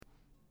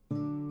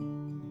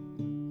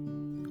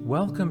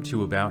Welcome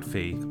to About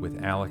Faith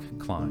with Alec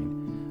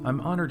Klein.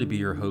 I'm honored to be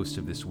your host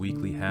of this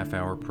weekly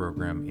half-hour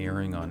program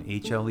airing on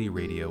HLE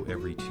Radio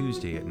every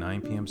Tuesday at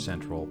 9 p.m.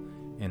 Central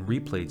and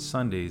replayed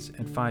Sundays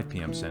at 5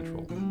 p.m.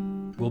 Central.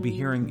 We'll be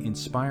hearing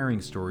inspiring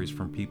stories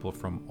from people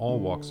from all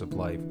walks of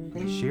life,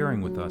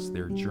 sharing with us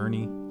their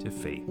journey to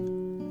faith.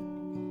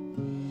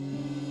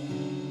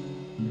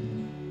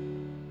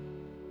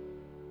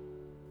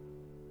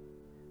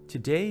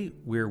 Today,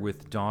 we're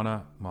with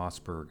Donna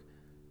Mossberg.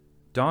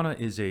 Donna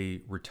is a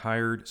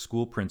retired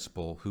school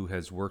principal who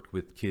has worked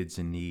with kids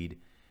in need.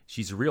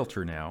 She's a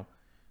realtor now.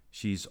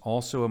 She's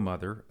also a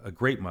mother, a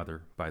great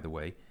mother, by the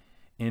way,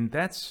 and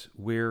that's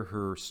where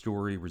her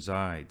story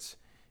resides.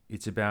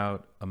 It's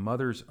about a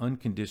mother's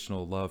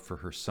unconditional love for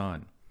her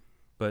son.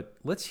 But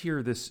let's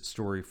hear this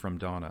story from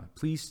Donna.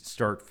 Please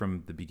start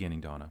from the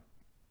beginning, Donna.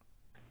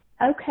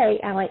 Okay,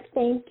 Alex,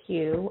 thank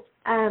you.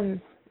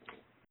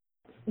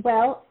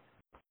 Well,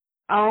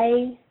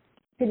 I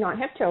did not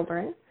have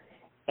children,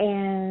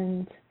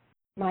 and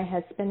my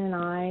husband and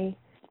I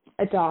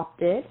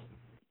adopted,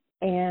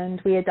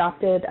 and we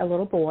adopted a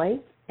little boy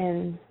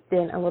and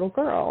then a little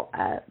girl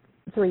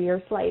 3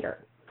 years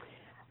later.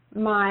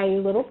 My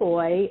little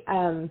boy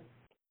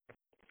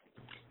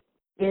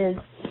is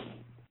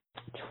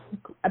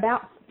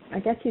about, I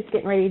guess he's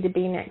getting ready to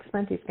be next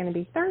month, he's going to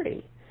be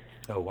 30.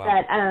 Oh,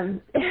 wow.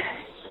 But,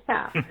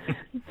 yeah.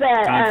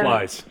 But, time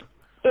flies.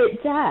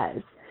 It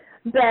does.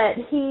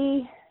 But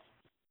he,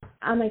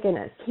 oh my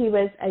goodness, he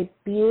was a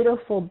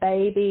beautiful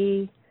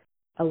baby,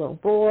 a little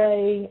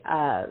boy,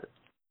 a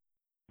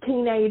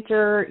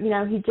teenager, you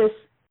know,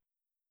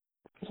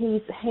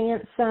 he's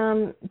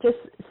handsome, just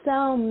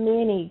so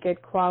many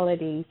good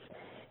qualities.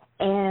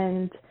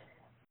 And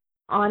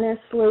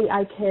honestly,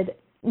 I could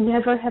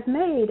never have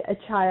made a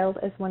child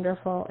as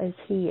wonderful as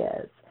he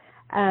is.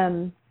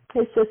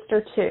 His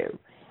sister too.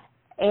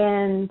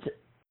 And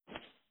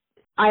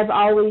I've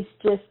always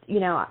just, you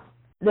know,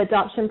 the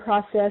adoption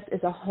process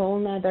is a whole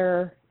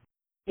nother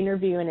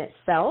interview in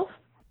itself,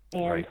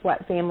 and right.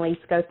 What families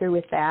go through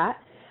with that.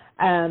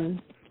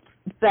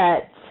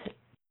 But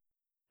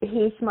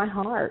he's my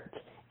heart,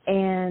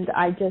 and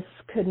I just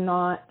could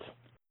not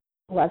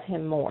love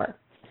him more.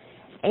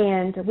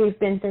 And we've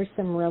been through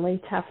some really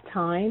tough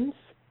times,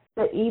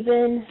 but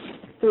even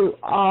through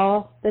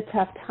all the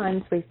tough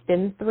times we've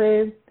been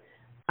through,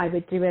 I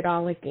would do it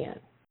all again.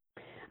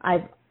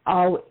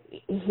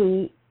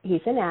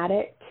 He's an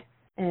addict,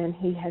 and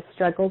he has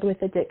struggled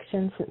with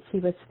addiction since he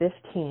was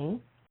 15,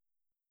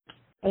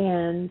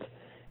 and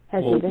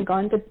has even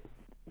gone to.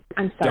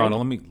 I'm sorry,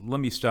 Donna. Let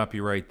me stop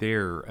you right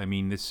there. I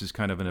mean, this is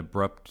kind of an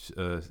abrupt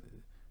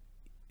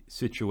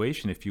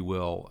situation, if you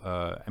will.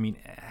 I mean,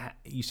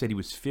 you said he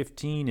was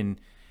 15 and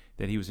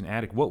that he was an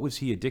addict. What was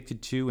he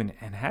addicted to,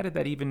 and how did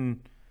that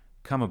even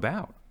come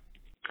about?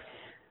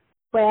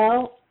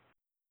 Well,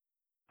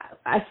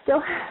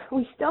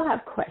 we still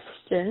have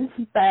questions,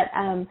 but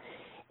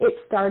it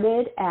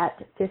started at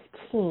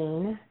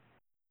 15.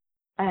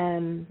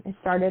 It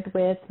started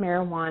with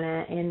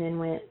marijuana and then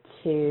went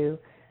to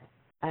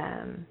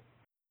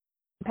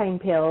pain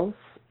pills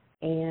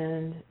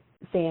and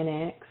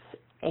Xanax,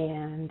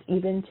 and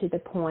even to the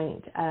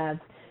point of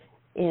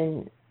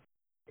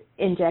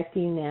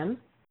injecting them.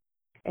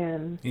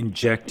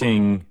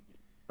 Injecting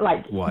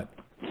like what?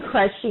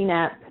 Crushing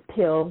up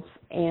pills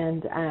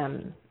and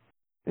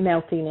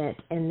melting it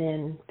and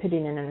then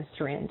putting it in a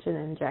syringe and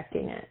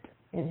injecting it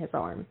in his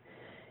arm.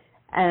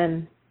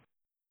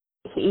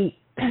 He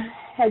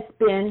has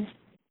been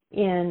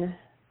in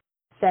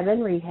 7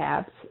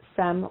 rehabs.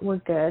 Some were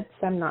good,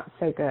 some not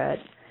so good.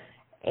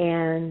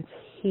 And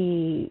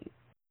he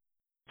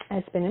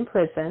has been in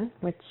prison,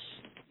 which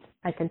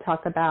I can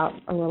talk about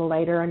a little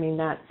later. I mean,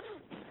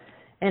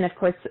 and of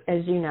course,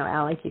 as you know,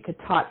 Alec, you could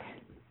talk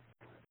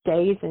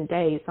days and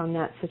days on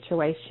that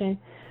situation.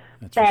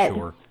 That's but for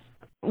sure.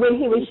 When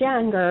he was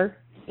younger,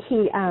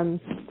 he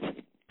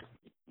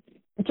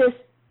just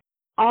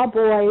all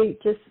boy,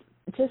 just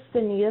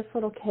the neatest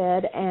little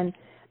kid,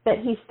 but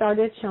he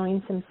started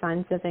showing some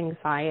signs of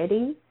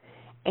anxiety,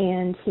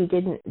 and he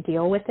didn't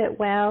deal with it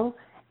well,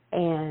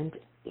 and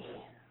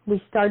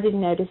we started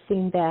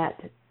noticing that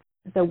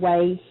the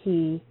way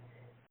he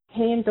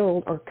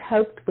handled or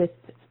coped with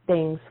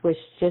things was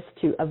just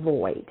to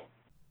avoid.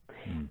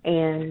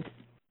 And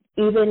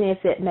even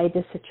if it made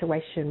the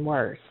situation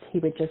worse, he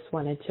would just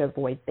wanted to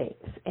avoid things.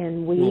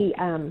 And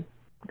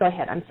go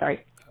ahead, I'm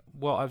sorry.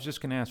 Well, I was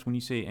just going to ask, when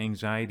you say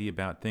anxiety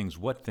about things?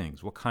 What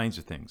kinds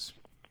of things?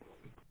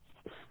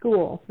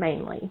 School,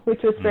 mainly,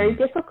 which was very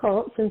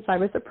difficult since I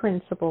was a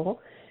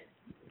principal.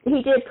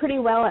 He did pretty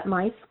well at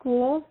my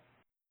school,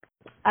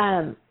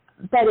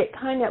 but we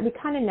kind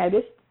of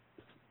noticed,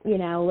 you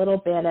know, a little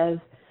bit of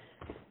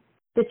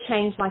the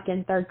change, like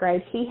in 3rd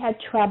grade. He had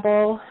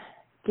trouble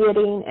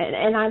getting,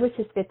 and I was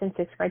his 5th and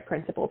 6th grade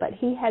principal, but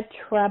he had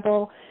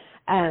trouble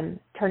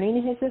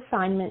turning his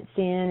assignments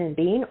in and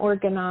being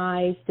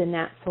organized and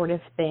that sort of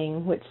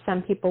thing, which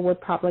some people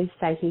would probably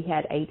say he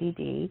had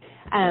ADD.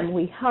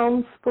 We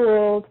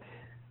homeschooled.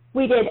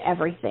 We did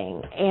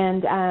everything.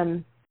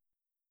 And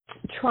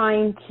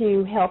trying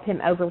to help him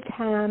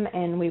overcome,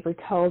 and we were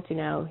told,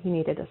 he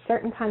needed a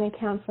certain kind of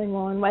counseling.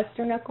 Well, in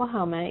Western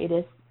Oklahoma,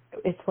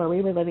 it's where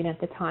we were living at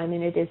the time,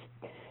 and it is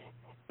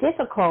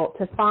difficult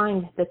to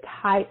find the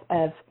type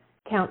of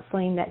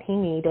counseling that he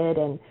needed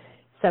and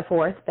so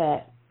forth,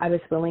 but I was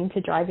willing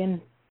to drive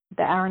him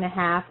the hour and a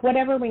half,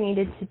 whatever we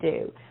needed to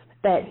do.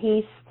 But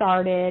he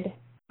started,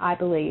 I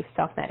believe,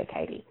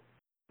 self-medicating.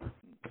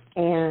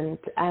 And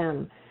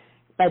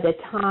by the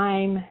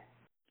time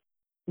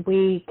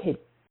we could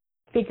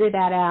figure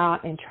that out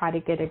and try to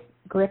get a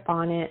grip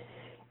on it,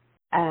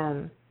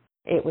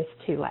 it was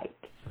too late.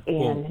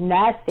 And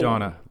nothing.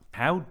 Donna,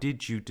 how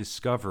did you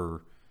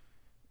discover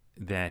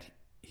that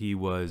he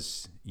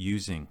was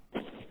using?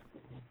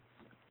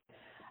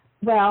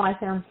 Well, I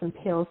found some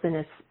pills in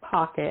his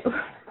pocket.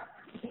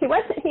 He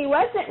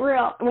wasn't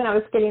real, when I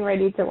was getting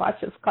ready to wash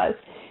his clothes,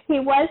 he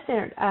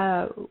wasn't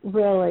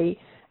really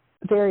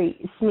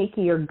very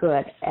sneaky or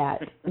good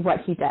at what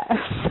he does.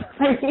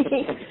 I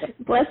mean,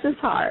 bless his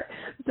heart.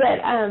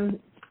 But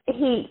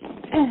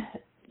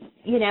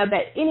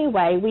but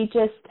anyway, we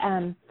just,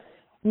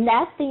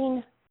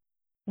 nothing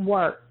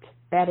worked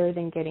better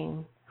than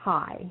getting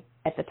high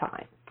at the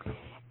time.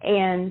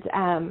 And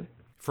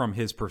from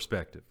his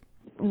perspective.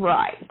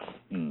 Right.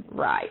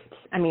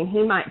 I mean,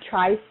 he might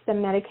try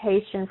some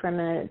medication from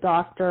a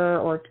doctor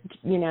or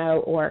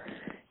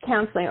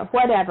counseling or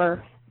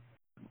whatever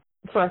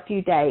for a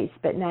few days,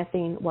 but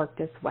nothing worked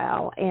as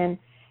well. And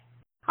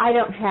I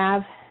don't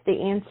have the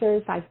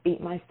answers. I've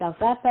beat myself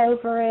up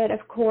over it,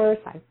 of course.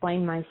 I've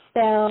blamed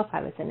myself.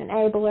 I was an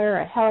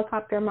enabler, a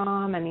helicopter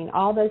mom. I mean,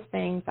 all those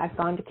things. I've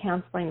gone to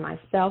counseling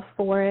myself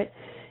for it.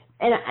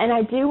 And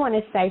I do want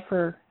to say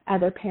for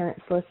other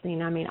parents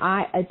listening, I mean,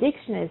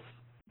 addiction is,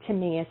 to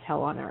me, is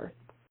hell on earth.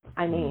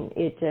 I mean,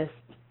 it's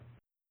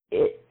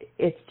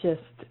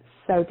just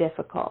so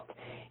difficult.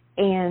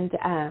 And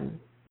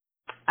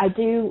I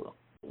do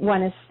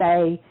want to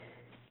say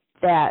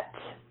that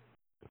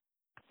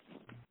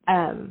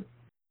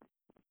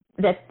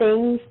the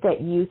things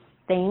that you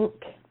think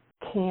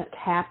can't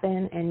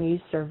happen and you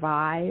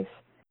survive,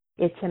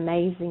 it's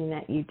amazing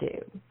that you do.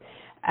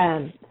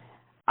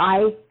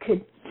 I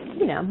could,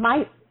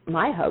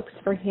 my hopes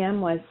for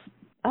him was,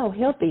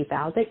 he'll be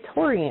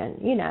valedictorian.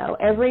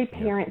 Every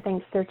parent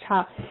thinks their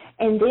child.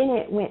 And then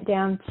it went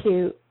down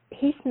to,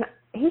 he's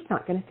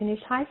not going to finish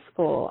high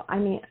school. I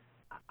mean,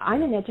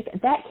 I'm an educator.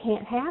 That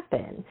can't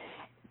happen.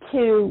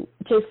 To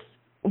just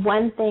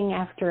one thing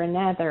after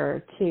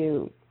another,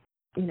 to,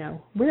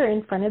 we're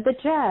in front of the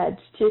judge,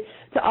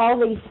 to all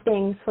these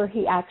things where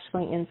he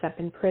actually ends up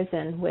in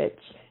prison, which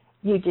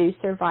you do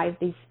survive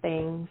these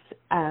things.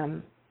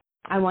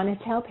 I want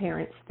to tell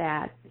parents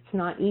that it's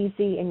not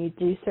easy and you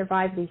do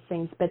survive these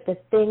things, but the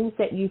things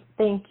that you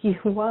think you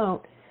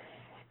won't,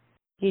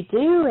 you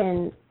do.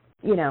 And,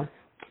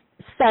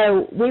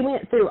 so we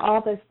went through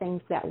all those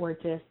things that were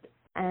just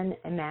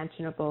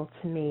unimaginable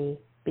to me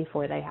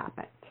before they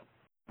happened.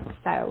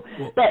 So,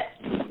 but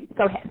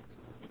go ahead.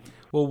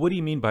 Well, what do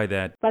you mean by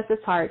that? Bless his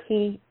heart.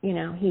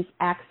 He's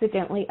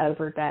accidentally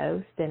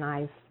overdosed, and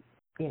I've,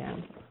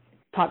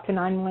 talked to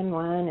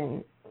 911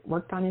 and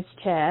worked on his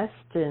chest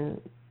and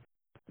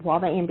while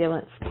the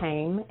ambulance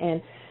came,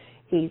 and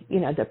he,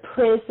 the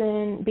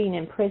prison, being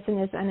in prison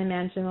is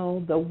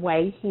unimaginable. The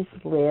way he's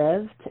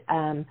lived,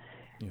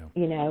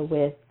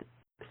 with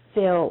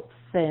filth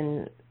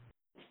and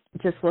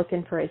just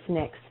looking for his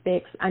next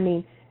fix. I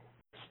mean,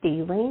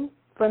 stealing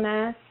from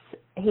us.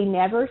 He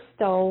never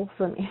stole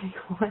from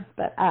anyone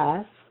but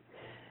us.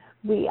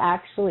 We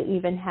actually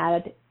even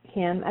had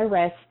him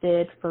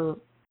arrested for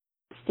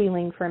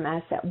stealing from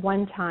us at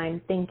one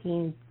time,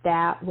 thinking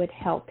that would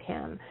help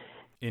him.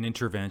 An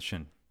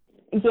intervention.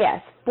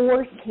 Yes,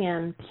 force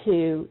him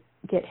to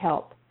get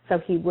help so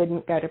he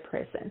wouldn't go to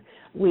prison.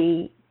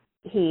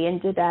 He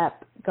ended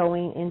up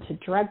going into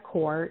drug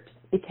court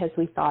because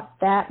we thought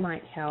that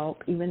might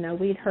help, even though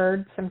we'd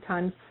heard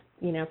sometimes,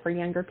 for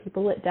younger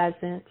people it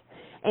doesn't.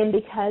 And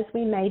because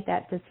we made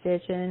that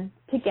decision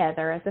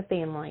together as a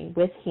family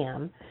with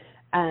him,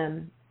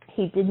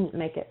 he didn't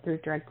make it through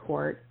drug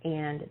court,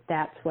 and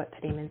that's what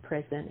put him in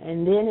prison.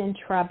 And then in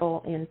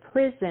trouble in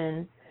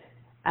prison,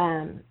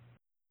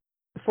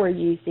 for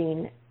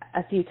using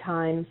a few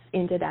times,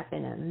 ended up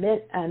in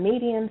a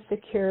medium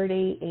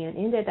security and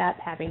ended up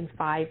having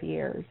 5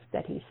 years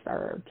that he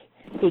served.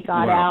 He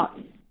got out.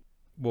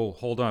 Well,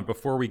 hold on.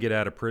 Before we get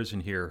out of prison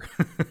here,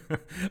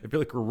 I feel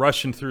like we're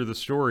rushing through the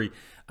story.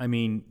 I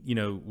mean,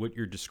 what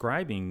you're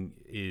describing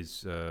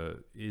is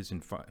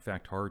in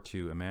fact hard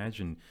to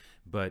imagine.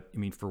 But, I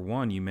mean, for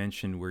one, you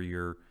mentioned where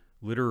you're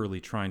literally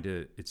trying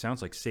to, it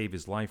sounds like, save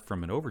his life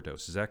from an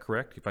overdose. Is that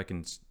correct? If I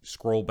can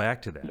scroll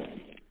back to that.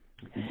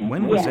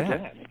 When was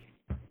that?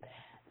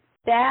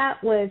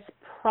 That was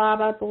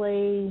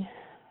probably,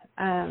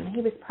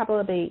 he was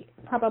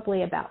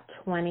probably about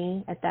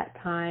 20 at that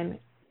time,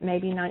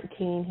 maybe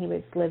 19. He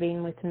was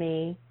living with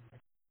me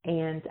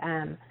and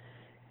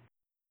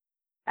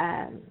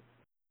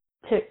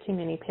took too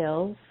many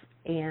pills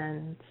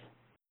and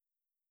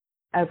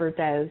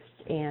overdosed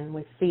and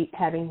was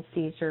having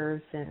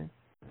seizures and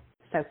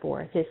so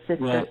forth. His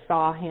sister Right.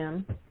 saw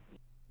him.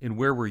 And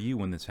where were you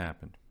when this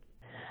happened?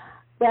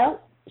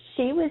 Well,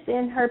 she was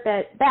in her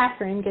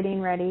bathroom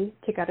getting ready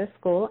to go to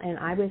school, and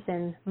I was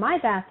in my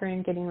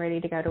bathroom getting ready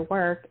to go to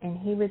work,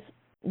 and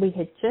we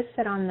had just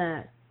sat on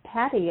the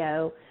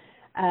patio,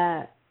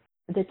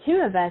 the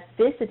two of us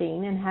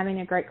visiting and having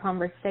a great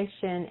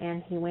conversation,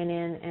 and he went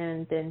in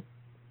and then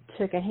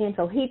took a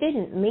handful. He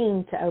didn't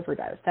mean to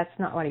overdose. That's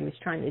not what he was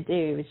trying to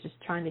do. He was just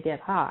trying to get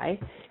high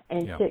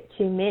and took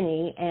too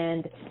many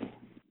and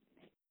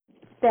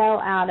fell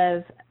out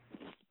of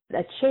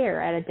a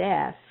chair at a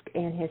desk,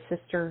 and his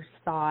sister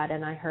saw it,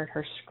 and I heard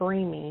her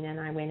screaming, and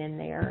I went in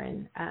there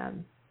and,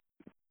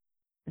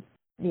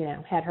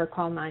 had her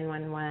call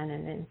 911,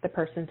 and then the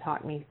person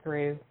talked me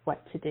through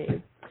what to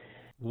do.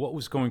 What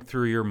was going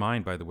through your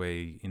mind, by the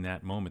way, in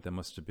that moment? That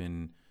must have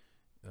been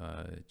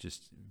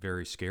just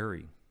very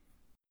scary.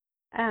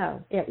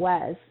 Oh, it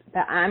was.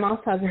 But I'm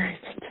also a very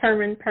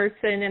determined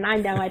person, and I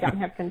know I don't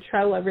have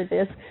control over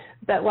this,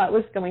 but what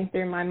was going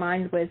through my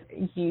mind was,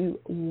 you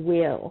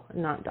will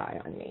not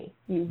die on me.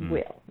 You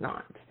will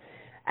not.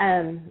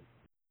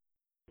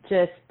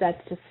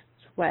 That's just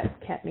what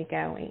kept me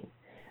going.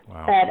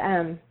 Wow. But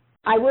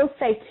I will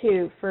say,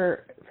 too,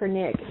 for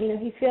Nick,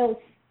 he feels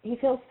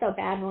so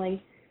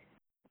badly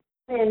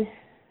and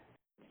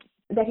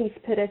that he's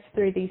put us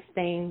through these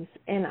things,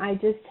 and I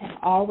just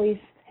always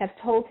have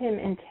told him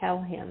and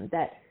tell him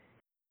that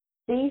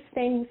these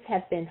things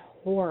have been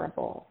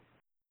horrible.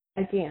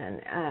 Again,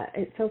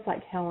 it feels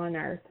like hell on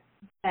earth,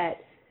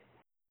 but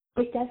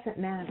it doesn't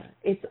matter.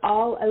 It's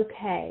all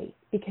okay,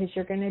 because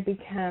you're going to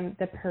become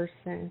the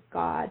person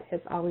God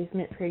has always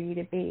meant for you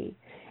to be.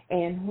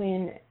 And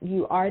when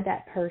you are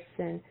that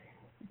person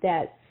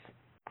that's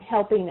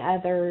helping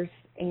others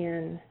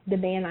and the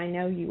man I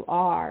know you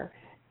are,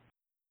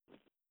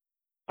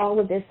 all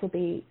of this will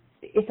be,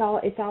 it's all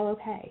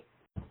okay.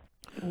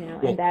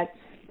 And that's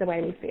the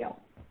way we feel.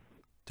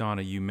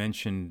 Donna, you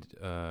mentioned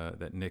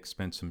that Nick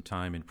spent some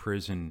time in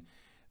prison.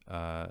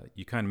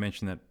 You kind of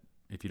mentioned that,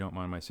 if you don't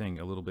mind my saying,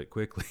 a little bit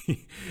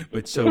quickly.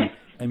 But so,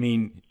 I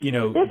mean,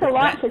 there's a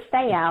lot to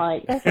say,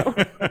 Alec.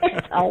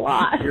 There's a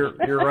lot. You're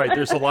right.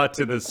 There's a lot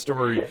to this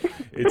story.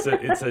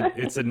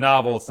 It's a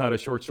novel. It's not a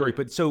short story.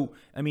 But so,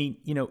 I mean,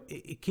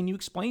 can you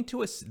explain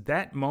to us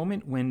that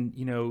moment when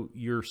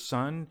your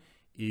son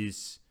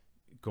is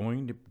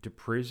going to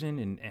prison,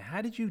 and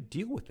how did you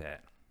deal with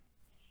that?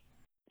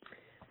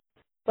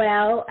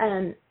 Well,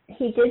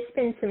 he did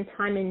spend some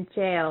time in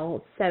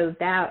jail, so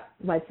that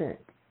wasn't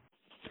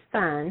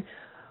fun,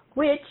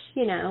 which,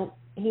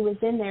 he was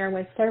in there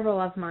with several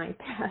of my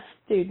past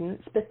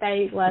students, but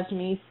they loved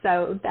me,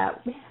 so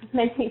that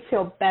made me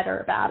feel better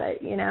about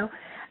it,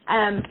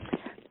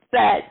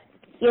 but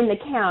in the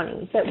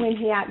county. But when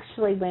he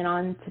actually went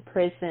on to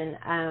prison,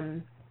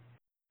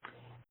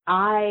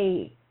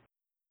 I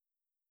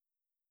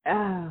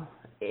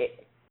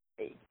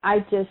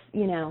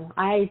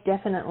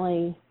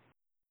definitely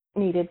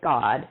needed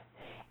God.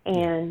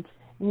 And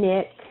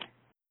Nick,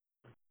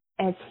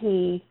 as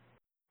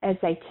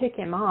they took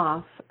him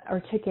off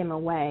or took him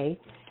away,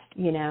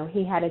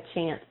 he had a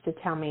chance to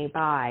tell me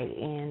bye,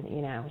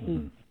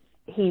 and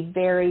he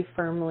very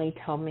firmly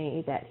told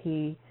me that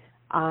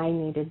I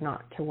needed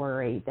not to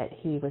worry, that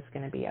he was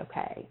going to be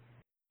okay.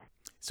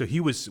 So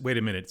wait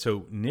a minute.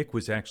 So Nick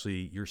was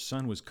actually, your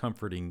son was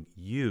comforting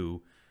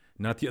you,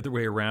 not the other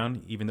way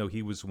around, even though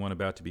he was the one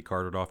about to be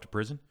carted off to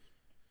prison?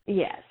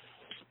 Yes.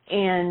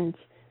 And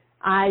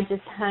I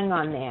just hung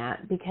on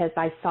that because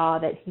I saw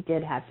that he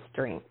did have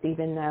strength,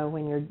 even though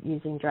when you're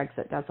using drugs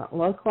it doesn't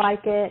look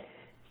like it.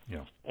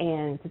 Yeah.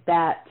 And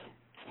that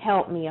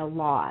helped me a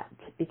lot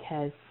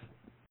because,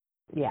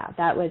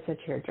 that was a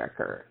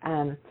tearjerker.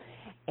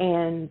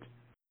 And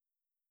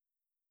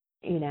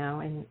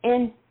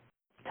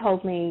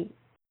told me,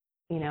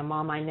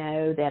 Mom, I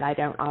know that I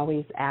don't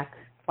always act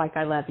like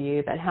I love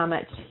you, but how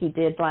much he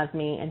did love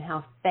me and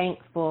how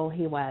thankful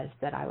he was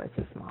that I was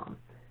his mom.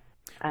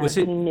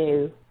 He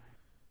knew.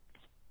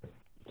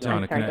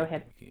 Donna, go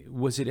ahead.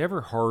 Was it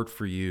ever hard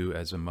for you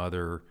as a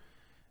mother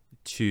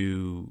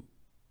to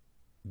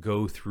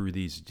go through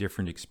these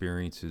different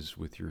experiences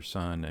with your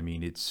son? I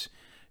mean, it's,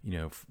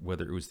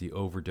 whether it was the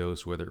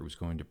overdose, whether it was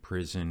going to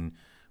prison,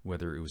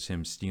 whether it was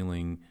him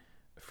stealing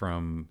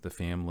from the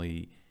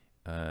family,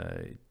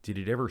 did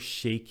it ever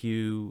shake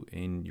you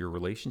in your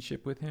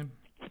relationship with him?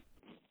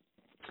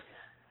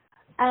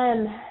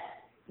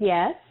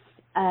 Yes.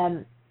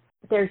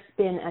 There's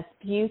been a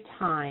few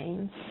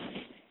times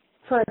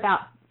for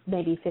about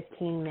maybe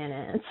 15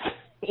 minutes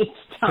each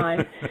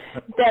time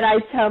that I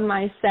tell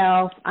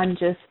myself, I'm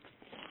just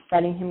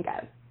letting him go.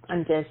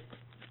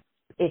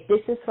 If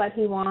this is what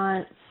he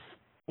wants,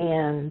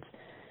 and,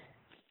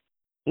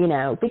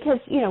 because,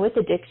 with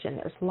addiction,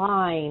 there's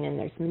lying and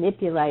there's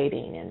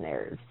manipulating and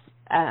there's,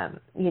 and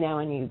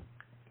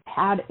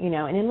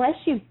unless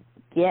you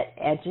get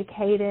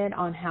educated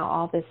on how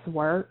all this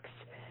works,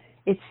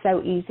 it's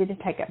so easy to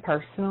take it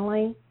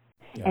personally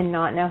and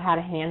not know how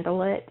to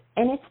handle it.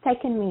 And it's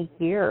taken me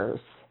years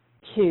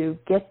to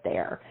get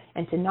there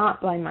and to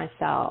not blame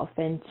myself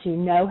and to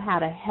know how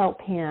to help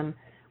him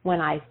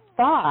when I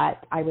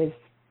thought I was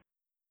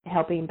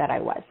helping, but I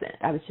wasn't.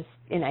 I was just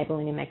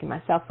enabling and making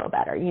myself feel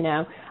better.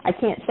 I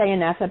can't say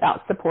enough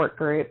about support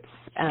groups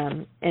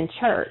in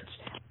church.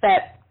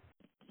 But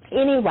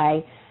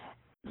anyway,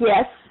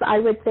 yes, I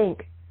would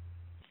think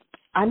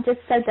I'm just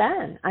so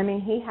done. I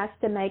mean, he has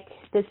to make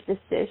this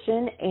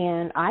decision,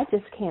 and I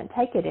just can't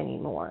take it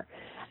anymore.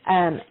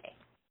 And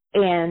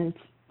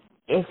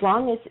as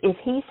long as if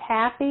he's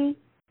happy,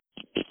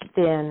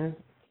 then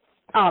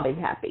I'll be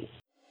happy.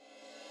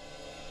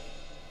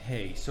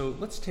 Hey, so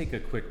let's take a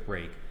quick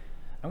break.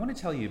 I want to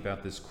tell you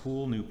about this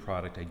cool new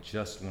product I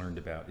just learned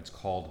about. It's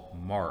called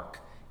Marc,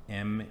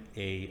 M-A-R-C.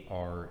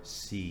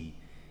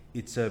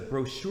 It's a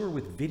brochure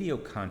with video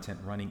content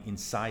running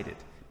inside it.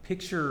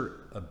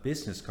 Picture a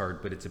business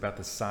card, but it's about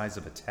the size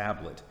of a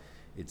tablet.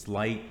 It's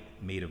light,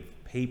 made of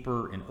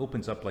paper, and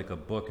opens up like a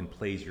book and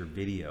plays your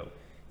video.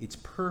 It's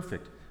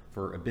perfect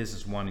for a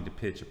business wanting to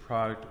pitch a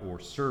product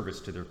or service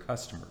to their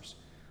customers.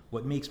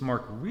 What makes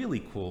Marc really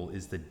cool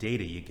is the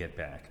data you get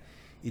back.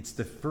 It's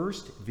the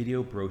first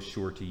video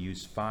brochure to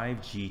use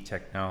 5G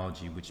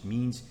technology, which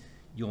means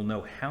you'll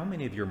know how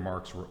many of your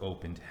marks were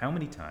opened, how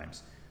many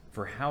times,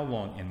 for how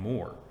long, and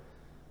more.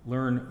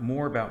 Learn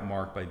more about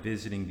Marc by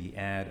visiting the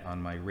ad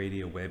on my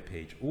radio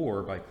webpage,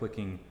 or by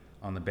clicking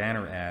on the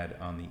banner ad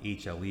on the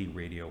HLE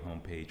radio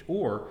homepage,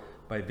 or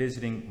by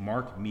visiting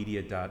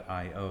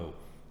marcmedia.io.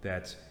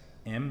 That's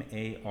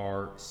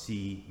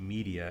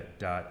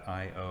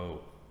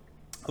marcmedia.io.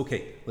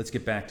 Okay, let's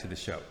get back to the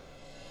show.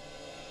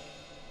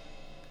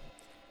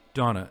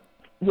 Donna.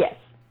 Yes.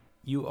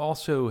 You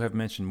also have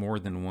mentioned more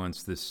than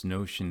once this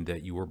notion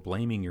that you were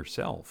blaming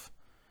yourself.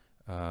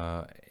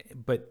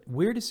 But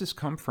where does this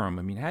come from?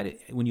 I mean,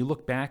 when you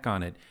look back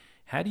on it,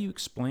 how do you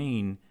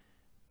explain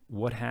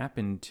what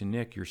happened to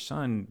Nick, your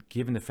son,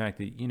 given the fact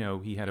that,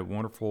 he had a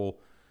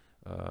wonderful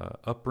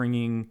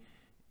upbringing?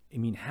 I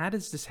mean, how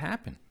does this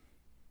happen?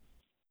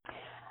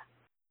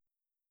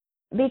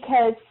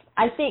 Because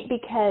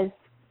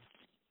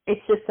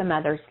it's just a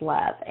mother's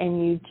love,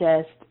 and you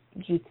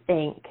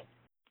think,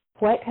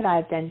 what could I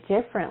have done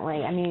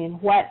differently? I mean,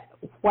 what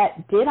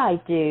did I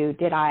do?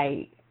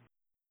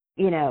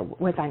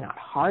 Was I not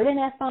hard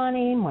enough on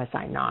him? Was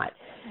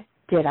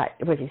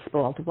he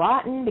spoiled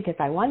rotten because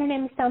I wanted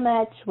him so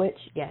much? Which,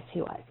 yes,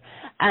 he was.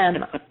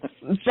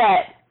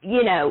 But,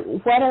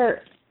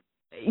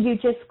 you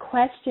just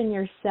question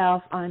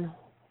yourself on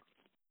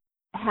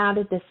how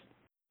did this,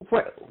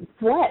 what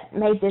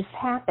made this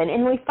happen?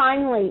 And we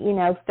finally,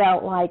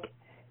 felt like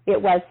it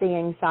was the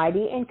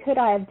anxiety. And could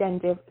I have done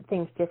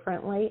things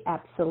differently?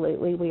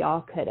 Absolutely, we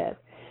all could have.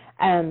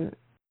 And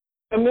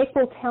Nick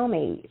will tell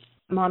me,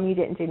 Mom, you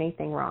didn't do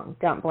anything wrong.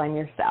 Don't blame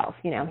yourself.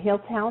 He'll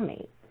tell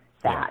me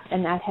that,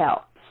 and that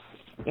helps,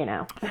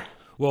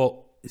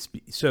 Well,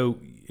 so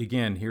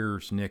again,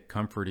 here's Nick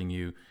comforting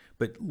you.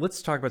 But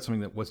let's talk about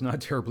something that was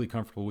not terribly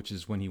comfortable, which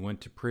is when he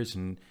went to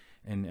prison.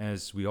 And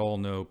as we all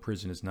know,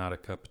 prison is not a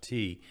cup of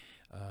tea.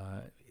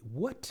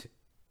 What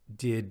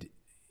did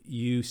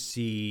you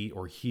see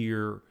or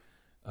hear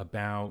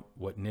about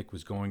what Nick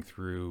was going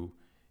through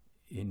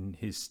in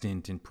his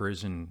stint in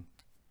prison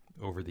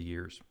over the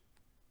years?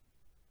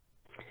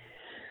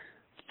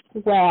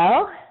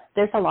 Well,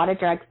 there's a lot of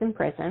drugs in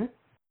prison,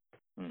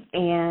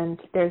 and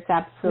there's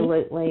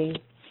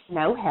absolutely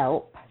no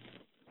help.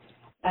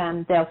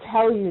 They'll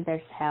tell you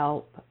there's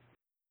help.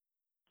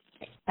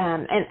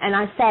 And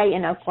I say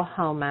in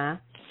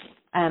Oklahoma,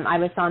 I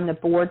was on the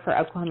board for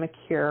Oklahoma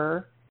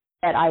Cure,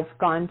 but I've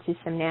gone to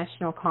some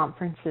national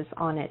conferences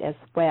on it as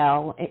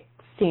well. It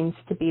seems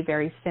to be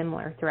very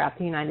similar throughout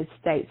the United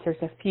States.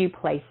 There's a few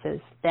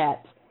places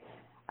that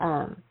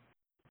are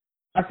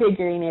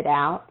figuring it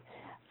out.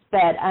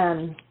 But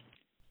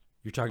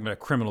you're talking about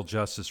criminal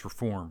justice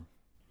reform.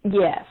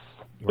 Yes,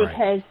 right.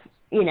 Because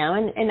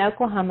and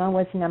Oklahoma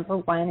was number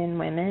one in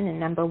women and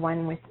number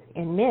one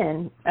in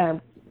men.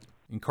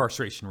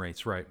 Incarceration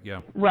rates, right?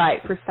 Yeah.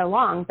 Right, for so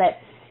long, but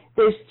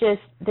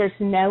there's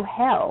no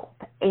help.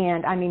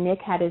 And I mean,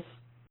 Nick had his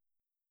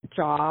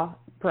jaw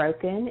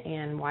broken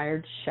and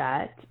wired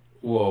shut.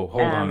 Whoa,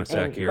 hold on a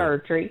sec here.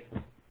 Surgery.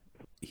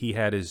 He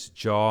had his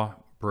jaw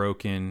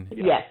broken.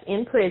 Yes,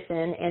 in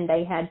prison, and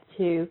they had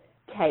to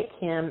take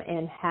him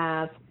and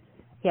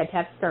he had to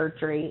have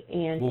surgery,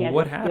 and he had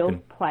what a happened?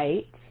 steel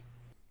plate.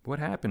 What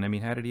happened? I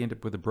mean, how did he end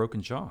up with a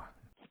broken jaw?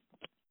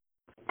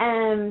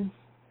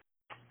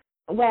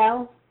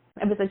 Well,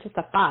 it was just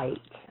a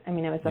fight. I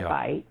mean, it was a Yeah.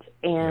 fight,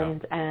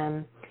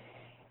 and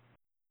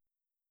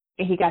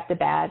he got the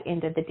bad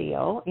end of the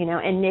deal,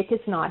 and Nick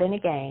is not in a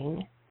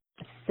gang,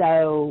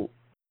 so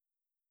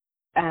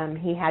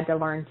he had to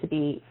learn to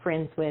be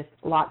friends with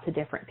lots of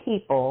different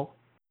people,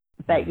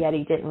 but yet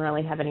he didn't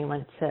really have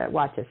anyone to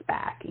watch his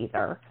back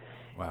either.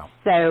 Wow.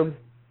 So,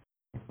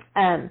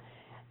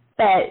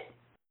 but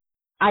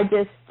I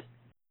just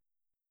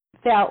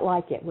felt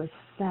like it was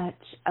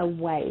such a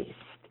waste.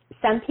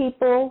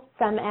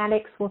 Some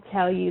addicts will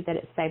tell you that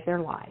it saved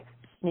their life.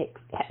 Nick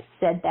has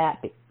said that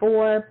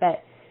before,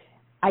 but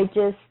I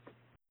just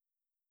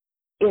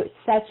it's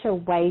such a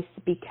waste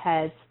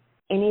because,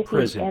 and if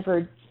Prison. he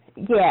ever,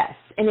 yes,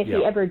 and if Yeah.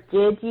 he ever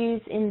did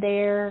use in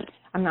there,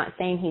 I'm not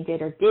saying he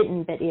did or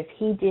didn't, but if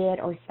he did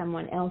or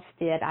someone else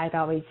did, I'd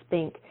always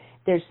think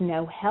there's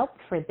no help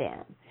for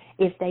them.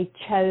 If they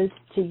chose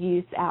to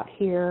use out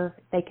here,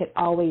 they could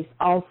always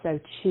also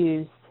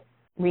choose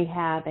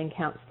rehab and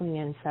counseling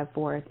and so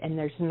forth, and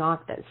there's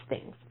not those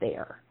things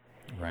there.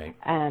 Right.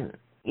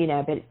 You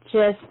know, but it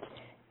just,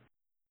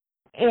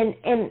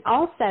 and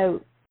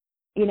also,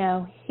 you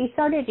know, he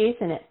started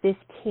using at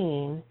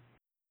 15,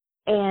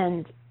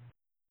 and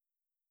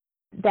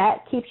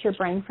that keeps your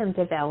brain from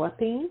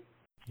developing.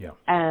 Yeah.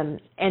 And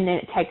then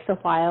it takes a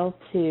while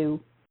to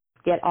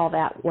get all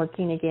that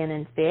working again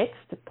and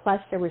fixed.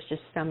 Plus, there was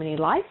just so many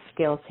life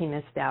skills he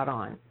missed out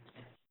on,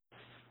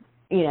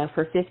 you know,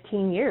 for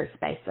 15 years,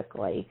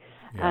 basically.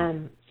 Yeah.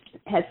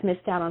 Has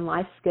missed out on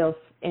life skills,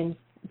 and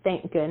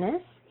thank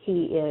goodness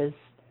he is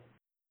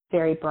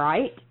very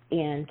bright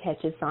and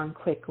catches on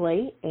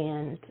quickly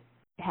and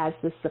has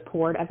the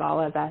support of all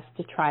of us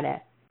to try to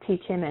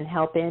teach him and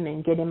help him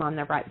and get him on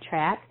the right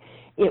track.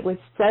 It was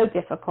so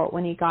difficult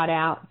when he got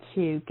out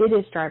to get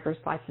his driver's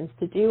license,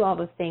 to do all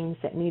the things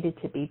that needed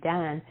to be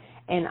done,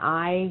 and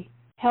I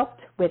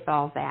helped with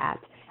all that.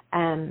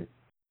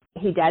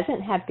 He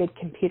doesn't have good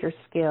computer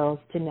skills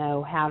to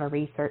know how to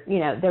research. You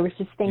know, there was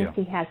just things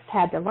he has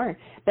had to learn.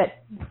 But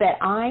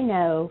I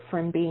know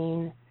from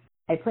being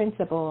a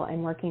principal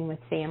and working with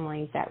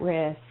families at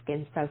risk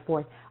and so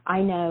forth,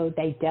 I know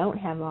they don't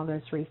have all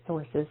those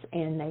resources,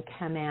 and they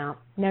come out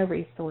no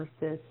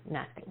resources,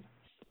 nothing.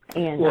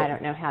 And I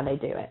don't know how they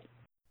do it.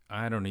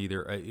 I don't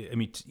either. I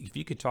mean, if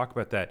you could talk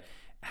about that,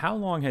 how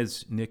long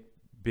has Nick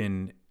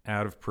been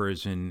out of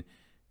prison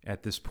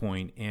at this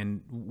point,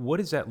 and what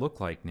does that look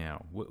like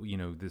now? What, you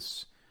know,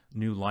 this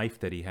new life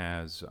that he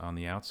has on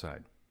the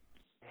outside.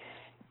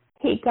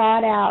 He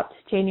got out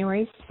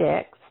January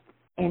 6th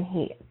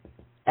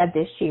of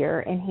this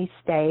year, and he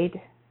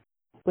stayed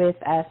with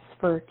us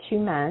for 2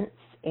 months,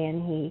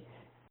 and he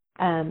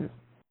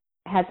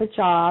has a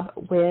job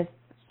with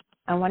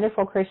a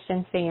wonderful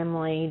Christian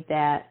family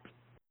that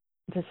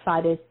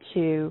decided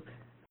to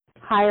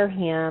hire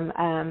him.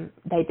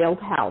 They build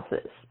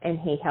houses, and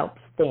he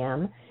helps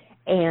them,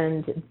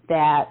 and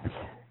that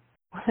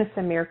was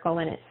a miracle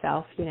in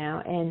itself, you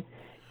know. And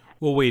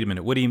well, wait a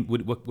minute.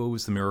 What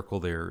was the miracle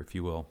there, if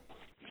you will?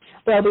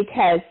 Well,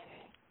 because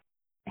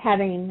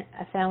having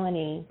a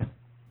felony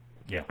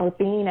or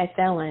being a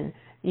felon,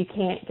 you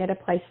can't get a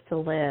place to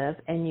live,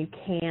 and you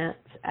can't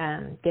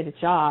get a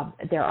job.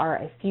 There are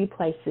a few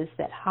places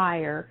that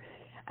hire,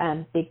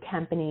 big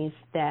companies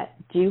that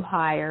do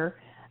hire,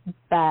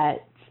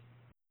 but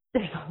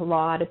there's a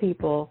lot of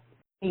people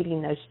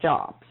needing those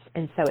jobs,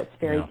 and so it's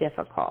very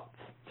difficult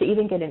to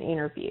even get an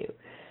interview.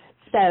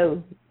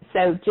 So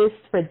just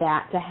for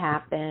that to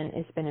happen,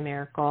 it's been a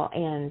miracle.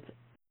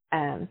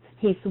 And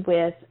he's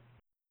with,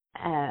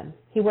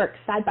 he works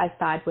side by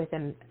side with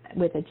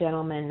a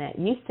gentleman that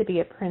used to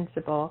be a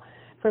principal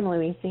from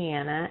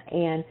Louisiana,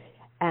 and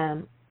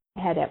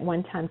had at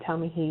one time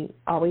told me he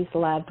always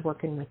loved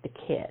working with the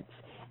kids.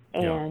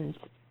 And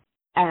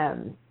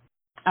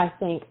I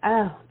think,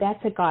 oh,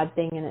 that's a God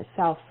thing in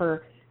itself.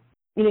 For,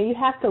 you know, you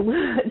have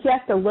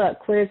to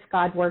look where's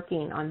God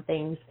working on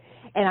things.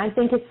 And I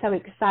think it's so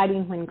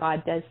exciting when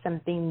God does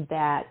something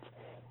that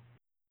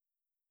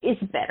is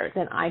better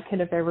than I could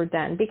have ever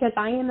done, because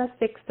I am a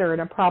fixer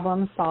and a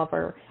problem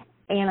solver,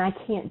 and I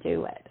can't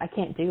do it. I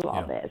can't do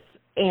all this.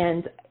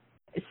 And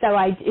so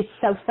it's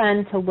so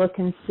fun to look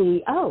and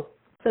see, oh,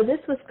 so this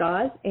was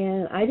God,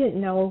 and I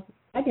didn't know,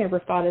 I never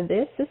thought of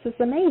this. This is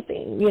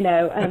amazing, you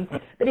know.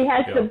 But he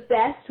has the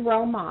best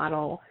role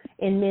model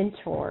and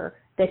mentor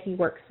that he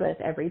works with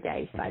every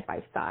day, side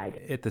by side.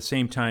 At the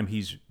same time,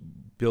 he's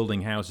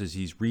building houses.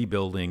 He's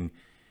rebuilding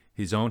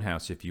his own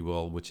house, if you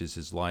will, which is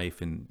his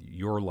life and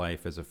your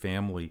life as a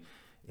family.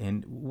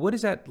 And what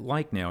is that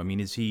like now? I mean,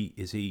 is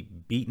he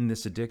beaten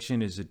this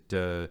addiction? Is it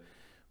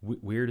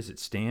where does it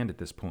stand at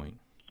this point?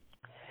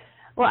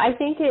 Well, I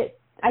think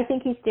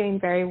he's doing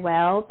very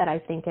well, but I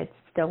think it's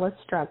still a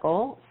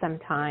struggle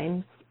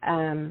sometimes.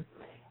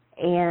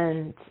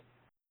 And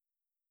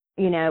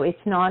you know,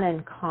 it's not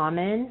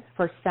uncommon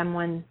for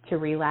someone to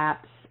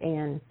relapse,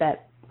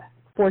 but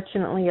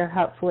fortunately or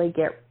hopefully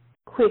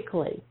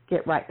quickly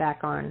get right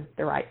back on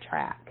the right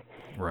track.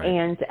 Right.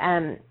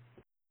 And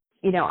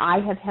you know, I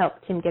have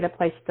helped him get a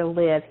place to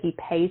live. He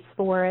pays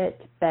for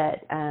it, but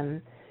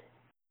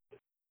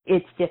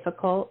it's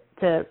difficult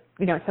to,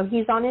 you know, so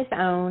he's on his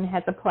own,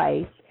 has a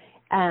place.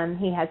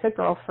 He has a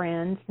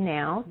girlfriend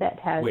now that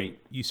has... Wait,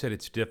 you said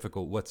it's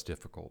difficult. What's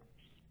difficult?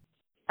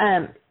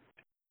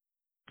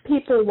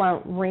 People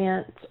won't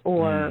rent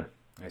or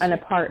an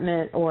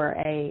apartment or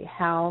a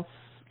house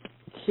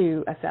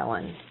to a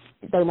felon.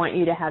 They want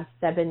you to have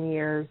 7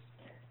 years,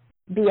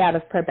 be out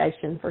of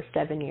probation for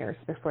 7 years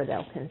before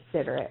they'll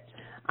consider it.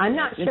 I'm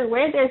not sure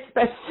where they're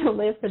supposed to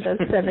live for those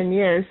 7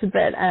 years,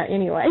 but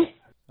anyway.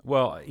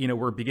 Well, you know,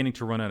 we're beginning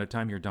to run out of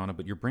time here, Donna,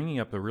 but you're bringing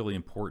up a really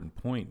important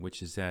point,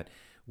 which is that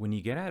when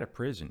you get out of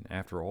prison,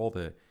 after all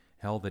the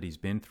hell that he's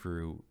been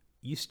through,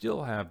 you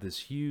still have this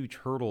huge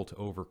hurdle to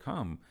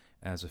overcome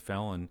as a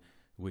felon,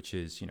 which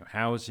is,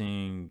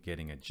 housing,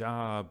 getting a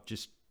job,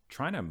 just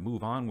trying to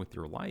move on with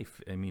your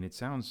life. I mean, it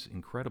sounds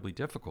incredibly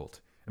difficult.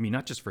 I mean,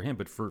 not just for him,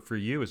 but for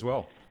you as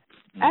well.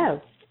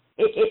 Oh,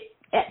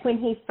 when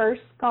he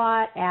first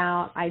got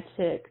out, I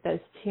took those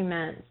 2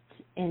 months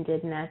and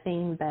did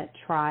nothing but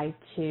try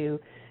to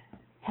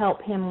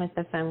help him with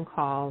the phone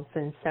calls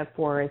and so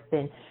forth.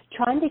 And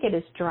trying to get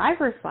his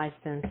driver's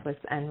license was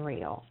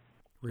unreal.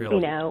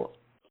 Really?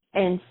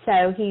 And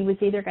so he was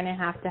either going to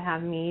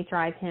have me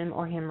drive him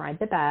or him ride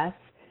the bus,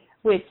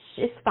 which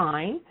is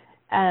fine,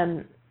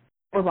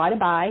 or ride a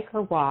bike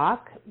or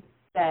walk.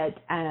 But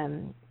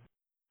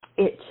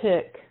it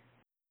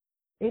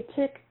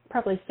took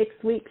probably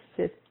 6 weeks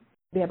to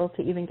be able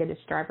to even get his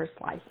driver's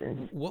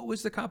license. What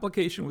was the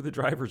complication with the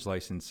driver's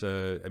license?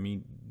 I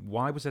mean,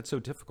 why was that so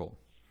difficult?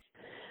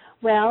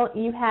 Well,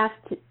 you have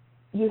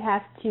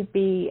to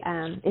be,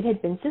 it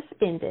had been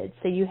suspended,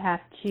 so you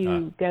have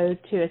to go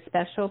to a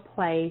special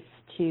place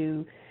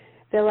to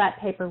fill out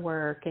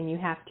paperwork, and you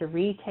have to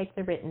retake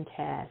the written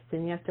test,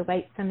 and you have to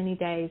wait so many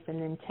days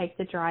and then take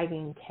the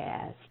driving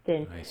test.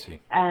 And I see.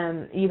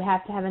 You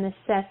have to have an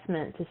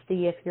assessment to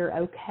see if you're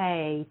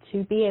okay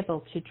to be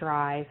able to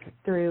drive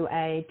through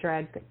a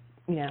drug,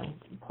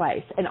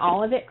 place. And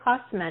all of it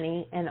costs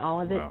money, and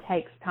all of it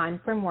takes time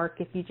from work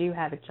if you do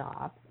have a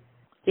job.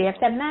 So you have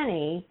to have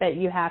money, but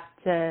you have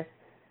to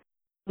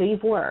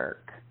leave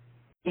work.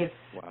 It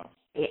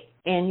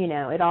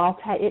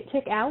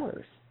took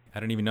hours. I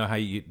don't even know how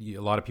a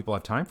lot of people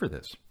have time for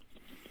this.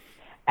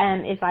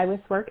 And if I was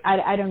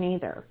I don't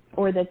either.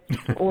 Or the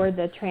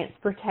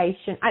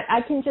transportation.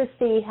 I can just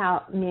see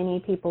how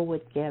many people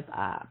would give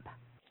up.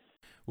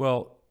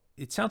 Well,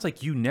 it sounds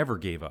like you never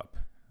gave up.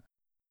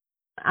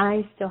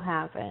 I still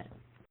haven't.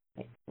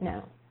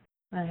 No,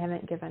 I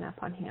haven't given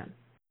up on him.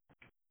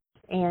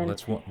 And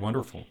that's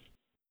wonderful.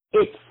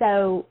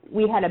 So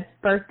we had a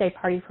birthday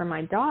party for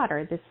my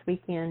daughter this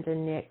weekend,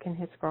 and Nick and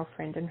his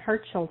girlfriend and her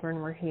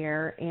children were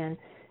here, and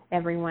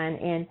everyone.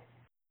 And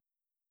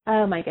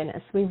oh my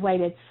goodness, we've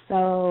waited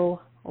so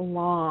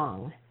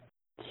long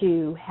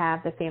to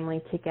have the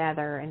family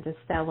together and to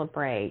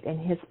celebrate. And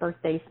his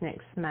birthday's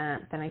next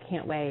month, and I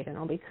can't wait. And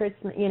it'll be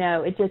Christmas.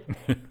 It just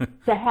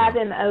to have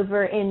him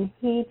over, and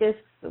he just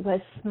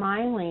was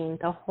smiling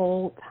the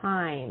whole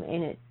time.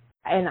 And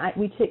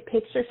we took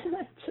pictures, and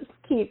I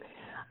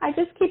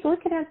just keep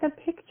looking at the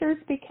pictures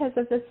because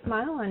of the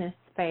smile on his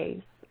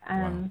face.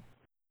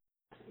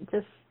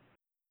 Just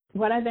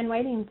what I've been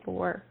waiting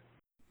for.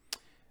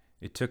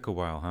 It took a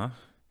while, huh?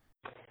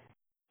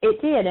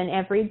 It did, and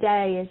every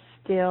day is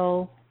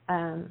still,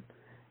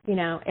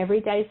 every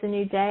day is a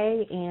new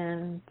day,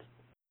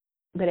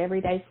 but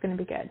every day is going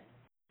to be good.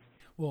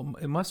 Well,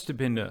 it must have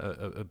been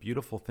a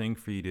beautiful thing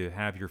for you to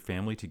have your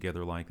family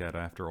together like that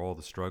after all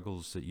the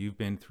struggles that you've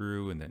been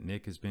through and that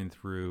Nick has been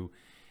through.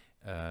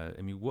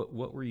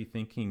 What were you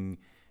thinking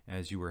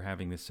as you were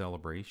having this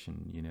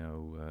celebration,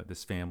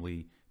 this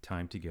family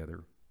time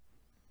together?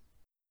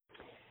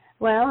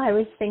 Well, I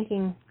was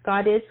thinking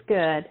God is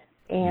good,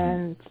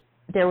 and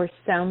there were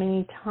so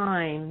many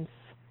times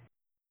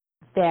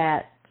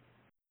that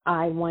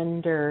I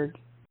wondered,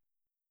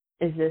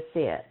 is this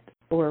it,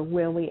 or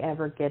will we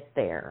ever get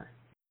there?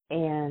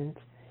 And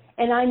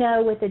I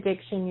know with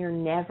addiction you're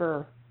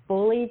never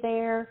fully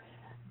there,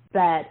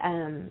 but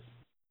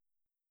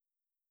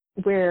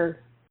we're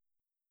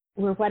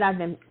what I've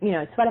been,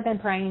 it's what I've been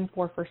praying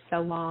for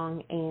so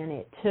long, and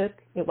it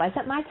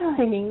wasn't my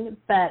timing,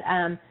 but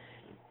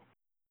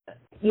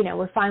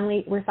we're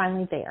finally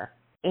there,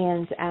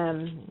 and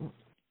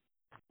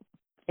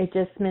it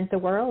just meant the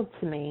world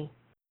to me.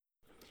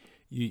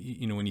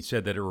 When you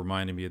said that, it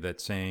reminded me of that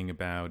saying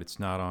about it's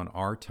not on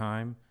our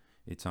time,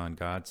 it's on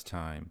God's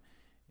time.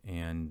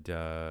 And,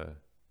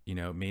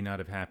 it may not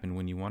have happened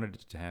when you wanted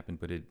it to happen,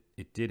 but it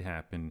did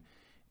happen.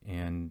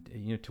 And,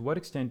 to what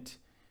extent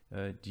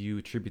do you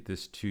attribute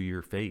this to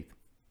your faith?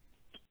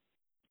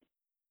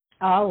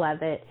 All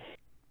of it.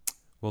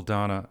 Well,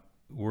 Donna,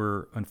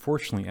 we're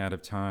unfortunately out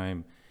of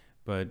time,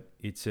 but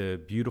it's a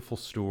beautiful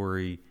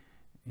story.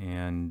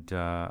 And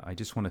I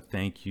just want to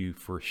thank you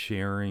for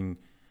sharing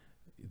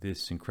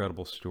this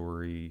incredible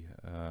story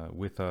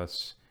with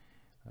us.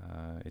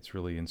 It's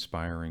really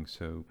inspiring.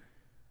 So,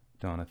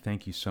 Donna,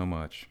 thank you so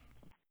much.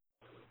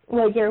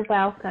 Well, you're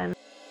welcome.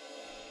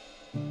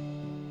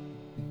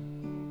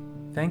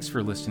 Thanks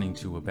for listening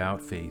to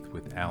About Faith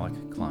with Alec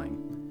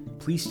Klein.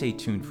 Please stay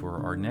tuned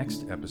for our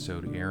next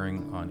episode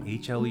airing on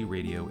HLE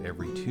Radio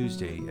every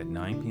Tuesday at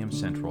 9 p.m.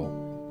 Central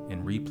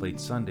and replayed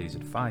Sundays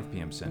at 5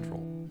 p.m. Central.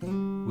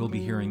 We'll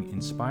be hearing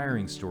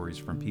inspiring stories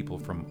from people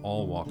from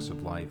all walks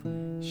of life,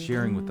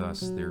 sharing with us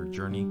their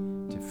journey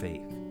to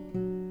faith.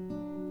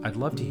 I'd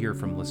love to hear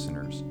from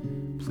listeners.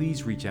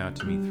 Please reach out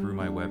to me through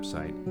my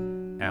website,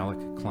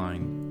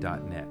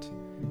 alecklein.net.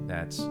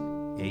 That's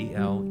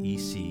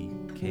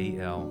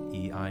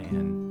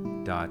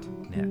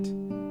ALECKLEIN.net.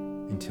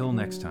 Until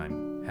next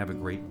time, have a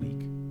great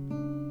week.